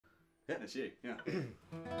Yeah, it's you, yeah.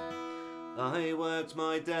 I worked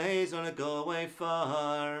my days on a Galway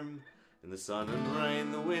farm, in the sun and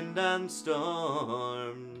rain, the wind and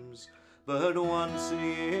storms. But once a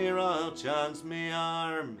year I'll chance me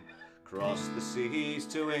arm, cross the seas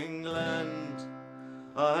to England.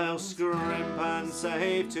 I'll scrimp and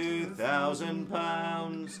save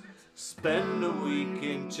 £2,000, spend a week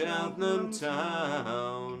in Cheltenham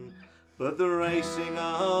town. But the racing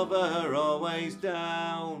of her always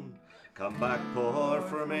down, come back poor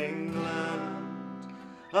from England.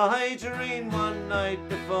 I dreamed one night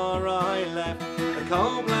before I left, a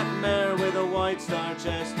coal black mare with a white star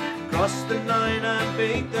chest, crossed the line and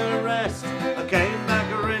beat the rest. I came back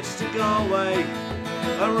rich to Galway,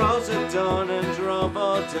 I rose at dawn and drove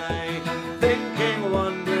all day, thinking,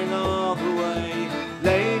 wondering all the way,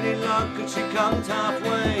 Lady Luck, could she come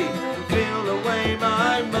halfway and feel away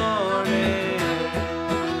my morning?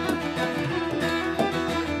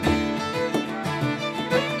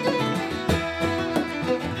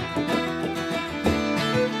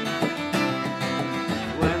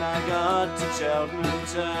 When I got to Cheltenham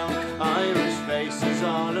town, Irish faces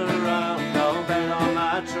all around, no bed or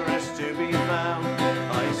mattress to be found.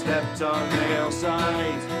 I stepped on the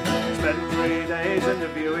hillside, spent 3 days in the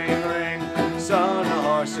viewing ring, saw the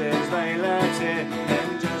horses they let in,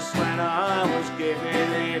 and just when I was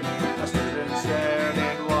giving in, I stood and stared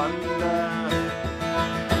in wonder.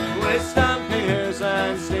 With stamping ears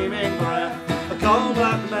and steaming breath, a coal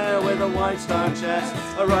black mare with a white star chest,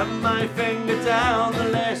 I run my finger down the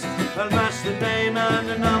list and matched the name and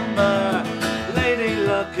the number. Lady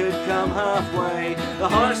Luck could come halfway, the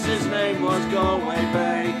horse's name was Galway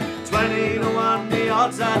Bay. 20 to 1 the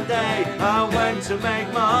odds that day, I went to make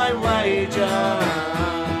my wager.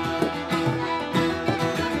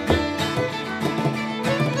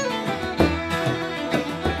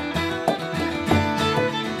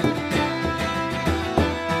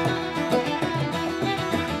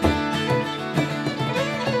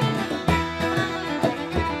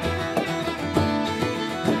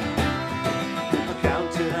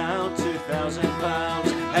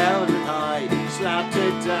 Slapped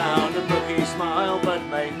it down, the bookie smiled but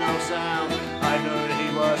made no sound. I knew he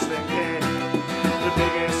was thinking, the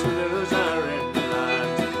biggest loser in the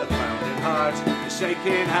land. A pounding heart, a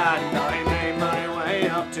shaking hand, I made my way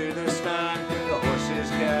up to the stand. The horses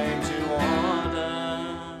came to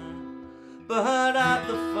order, but at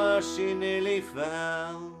the first she nearly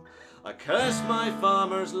fell. I cursed my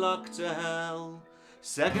farmer's luck to hell.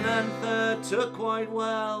 Second and third took quite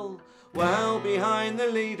well behind the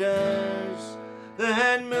leaders.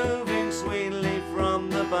 Then moving sweetly from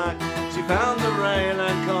the back, she found the rail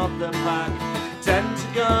and caught the pack. 10 to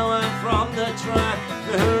go and from the track,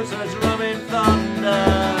 the hooves are drumming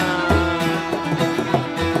thunder.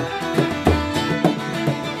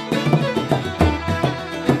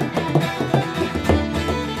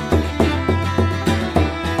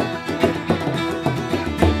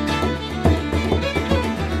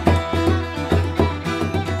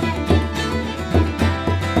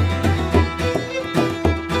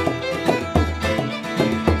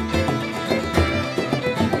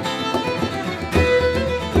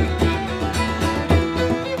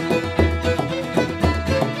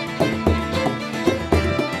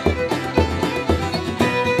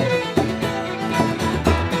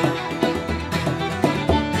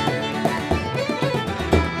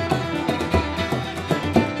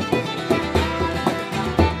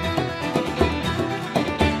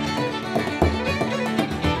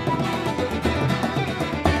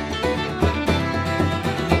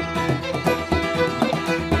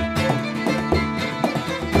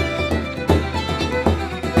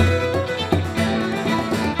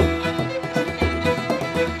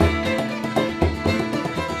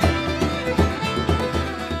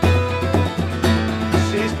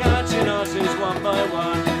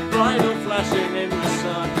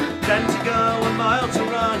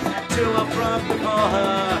 Before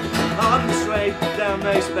her, on the straight down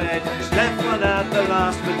they sped. She left one at the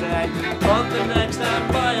last for dead, on the next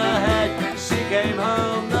and by her head, she came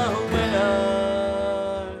home the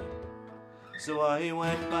winner. So I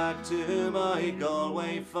went back to my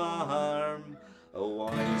Galway farm, a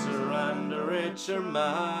wiser and a richer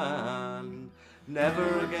man.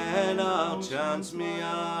 Never again I'll chance me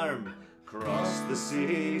arm, cross the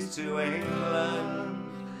seas to England.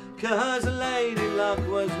 'Cause Lady Luck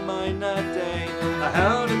was mine that day, I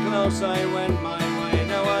held her close, I went my way.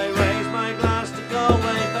 Now I raise my glass to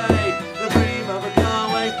Galway Bay, the dream of a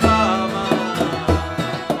Galway farmer.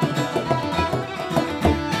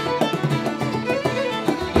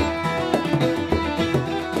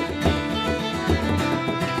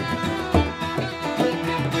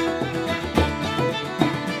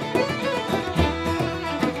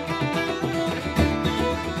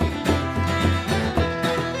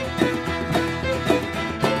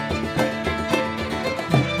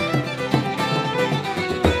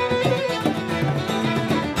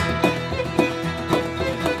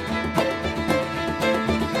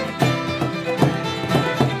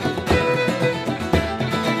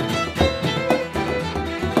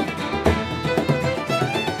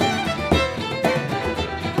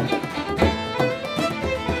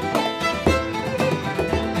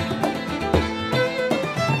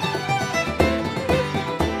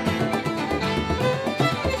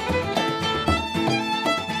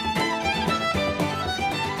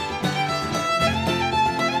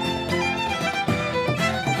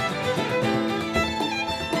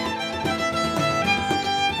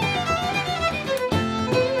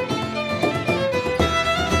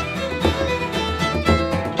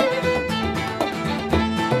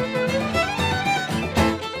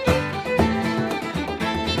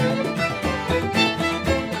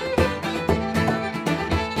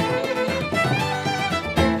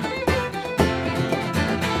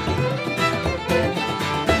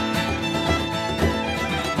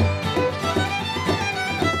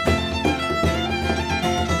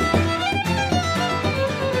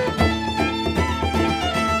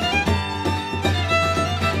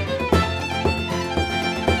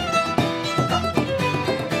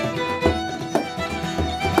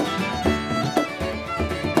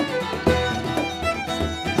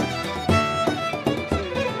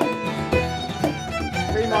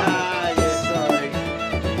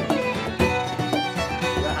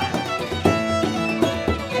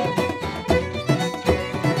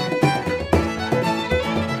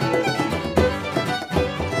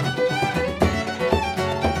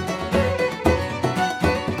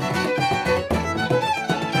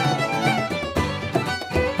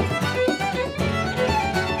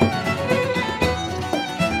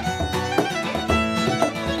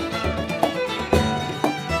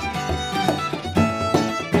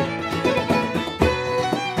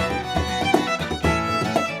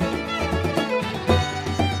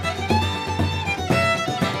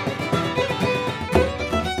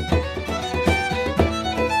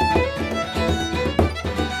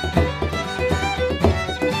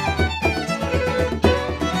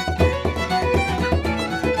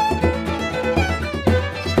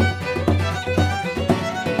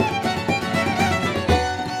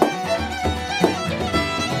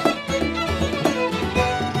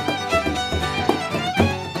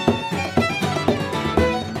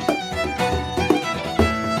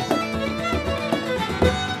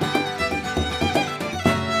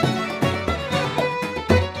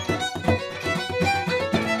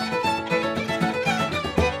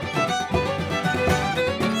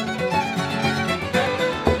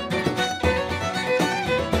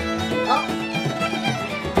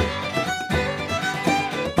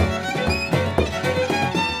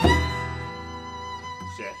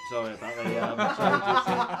 Shit, sorry about the